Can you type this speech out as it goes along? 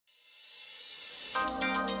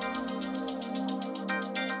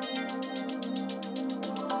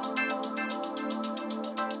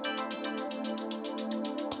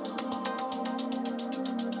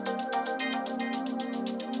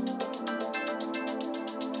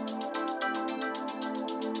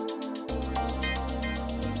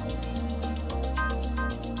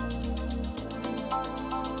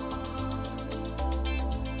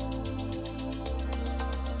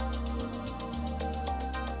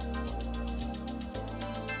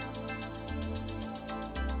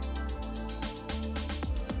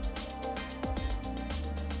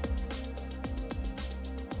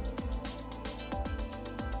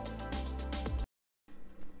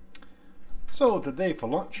So today for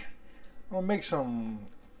lunch, I'm gonna make some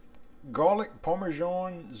garlic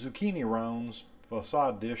Parmesan zucchini rounds for a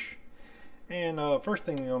side dish. And first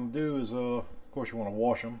thing I'm gonna do is, of course, you want to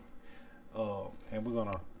wash them, and we're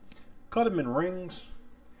gonna cut them in rings.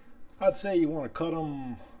 I'd say you want to cut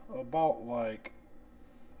them about like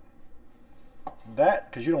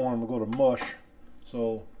that, because you don't want them to go to mush.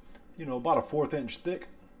 So, you know, about a 1/4 inch thick.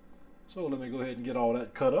 So let me go ahead and get all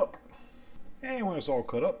that cut up. And when it's all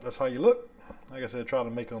cut up, that's how you look. Like I said, try to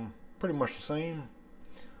make them pretty much the same.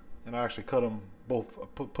 And I actually cut them both,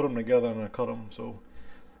 put them together and I cut them. So,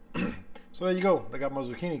 so there you go. I got my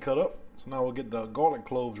zucchini cut up. So now we'll get the garlic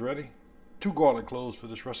cloves ready. 2 garlic cloves for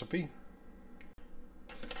this recipe.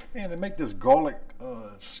 And to make this garlic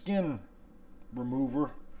skin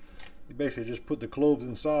remover, you basically just put the cloves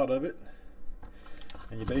inside of it.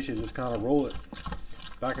 And you basically just kind of roll it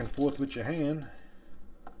back and forth with your hand.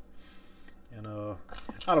 And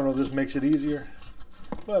I don't know if this makes it easier,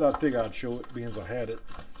 but I figured I'd show it being as I had it.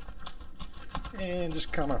 And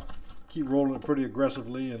just kind of keep rolling it pretty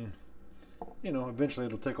aggressively, and you know, eventually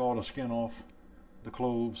it'll take all the skin off the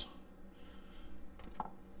cloves.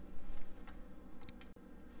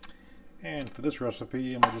 And for this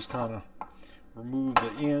recipe, I'm gonna just kind of remove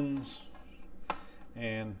the ends,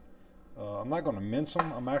 and I'm not gonna mince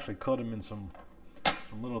them. I'm actually cut them in some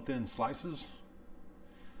little thin slices.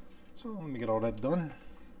 So let me get all that done.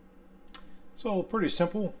 So pretty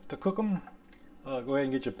simple to cook them. Go ahead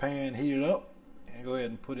and get your pan heated up and go ahead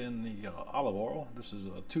and put in the olive oil. This is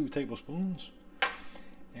 2 tablespoons.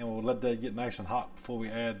 And we'll let that get nice and hot before we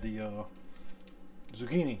add the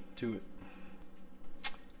zucchini to it.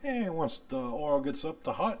 And once the oil gets up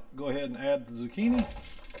to hot, go ahead and add the zucchini.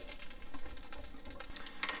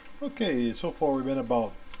 Okay, so far we've been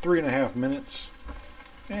about 3.5 minutes.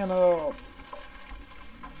 And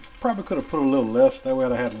probably could have put a little less, that way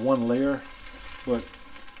I'd have had 1 layer, but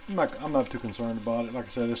I'm not too concerned about it. Like I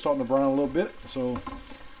said, it's starting to brown a little bit, so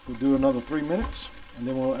we'll do another 3 minutes, and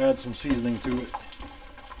then we'll add some seasoning to it.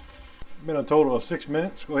 Been a total of 6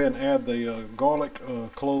 minutes. Go ahead and add the garlic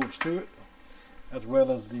cloves to it, as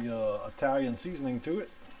well as the Italian seasoning to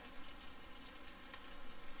it.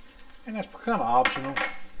 And that's kind of optional.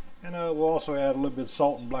 And we'll also add a little bit of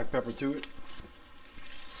salt and black pepper to it.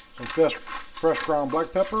 Some fresh ground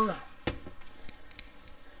black pepper,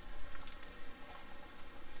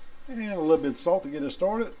 and a little bit of salt to get it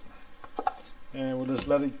started, and we'll just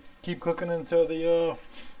let it keep cooking until the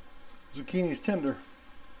zucchini's tender.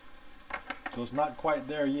 So it's not quite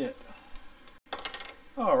there yet.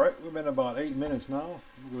 Alright, we've been about 8 minutes now.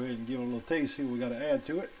 We'll go ahead and give it a little taste, see what we got to add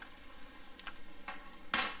to it.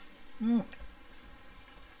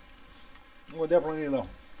 We'll definitely need to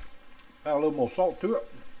add a little more salt to it.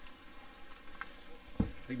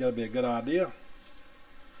 I think that'd be a good idea.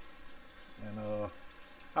 And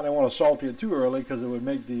I didn't want to salt it too early because it would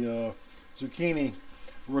make the zucchini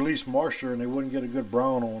release moisture and they wouldn't get a good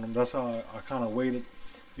brown on them. That's how I kind of waited,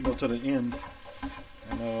 you know, to the end.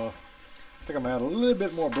 And I think I'm gonna add a little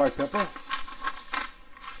bit more black pepper.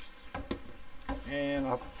 And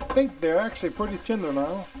I think they're actually pretty tender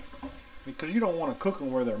now, because you don't want to cook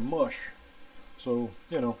them where they're mush. So,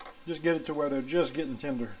 you know, just get it to where they're just getting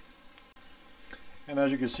tender. And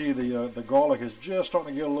as you can see, the garlic is just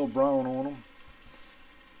starting to get a little brown on them.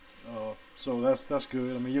 So that's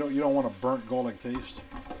good. I mean, you don't want a burnt garlic taste.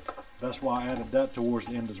 That's why I added that towards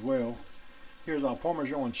the end as well. Here's our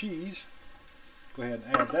Parmesan cheese. Go ahead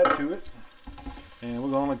and add that to it. And we're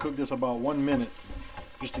going to cook this about 1 minute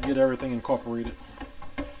just to get everything incorporated.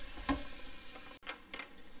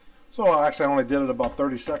 So I actually only did it about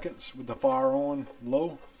 30 seconds with the fire on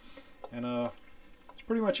low. And that's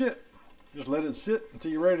pretty much it. Just let it sit until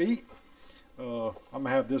you're ready to eat. I'm going to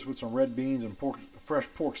have this with some red beans and fresh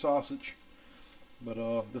pork sausage. But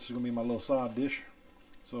this is going to be my little side dish.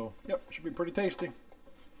 So, yep, should be pretty tasty.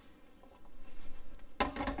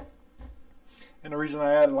 And the reason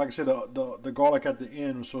I added, like I said, the garlic at the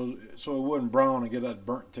end, so it wouldn't brown and get that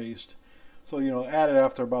burnt taste. So, you know, add it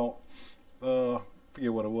after about,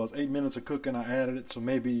 forget what it was, 8 minutes of cooking. I added it, so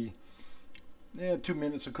maybe, yeah, 2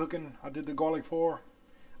 minutes of cooking I did the garlic for.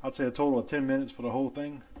 I'd say a total of 10 minutes for the whole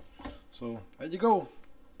thing. So, there you go.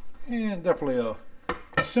 And definitely a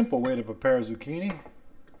simple way to prepare zucchini.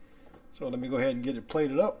 So let me go ahead and get it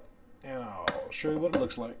plated up, and I'll show you what it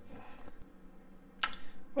looks like.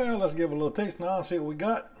 Well, let's give it a little taste now and see what we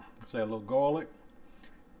got. Let's add a little garlic,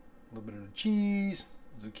 a little bit of the cheese,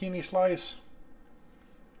 zucchini slice.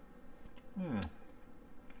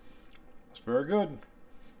 It's very good.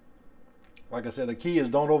 Like I said, the key is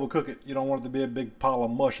don't overcook it. You don't want it to be a big pile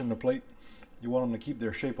of mush in the plate. You want them to keep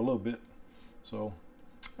their shape a little bit. So,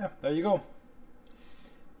 yeah, there you go.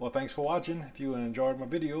 Well, thanks for watching. If you enjoyed my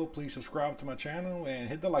video, please subscribe to my channel and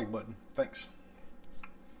hit the like button. Thanks.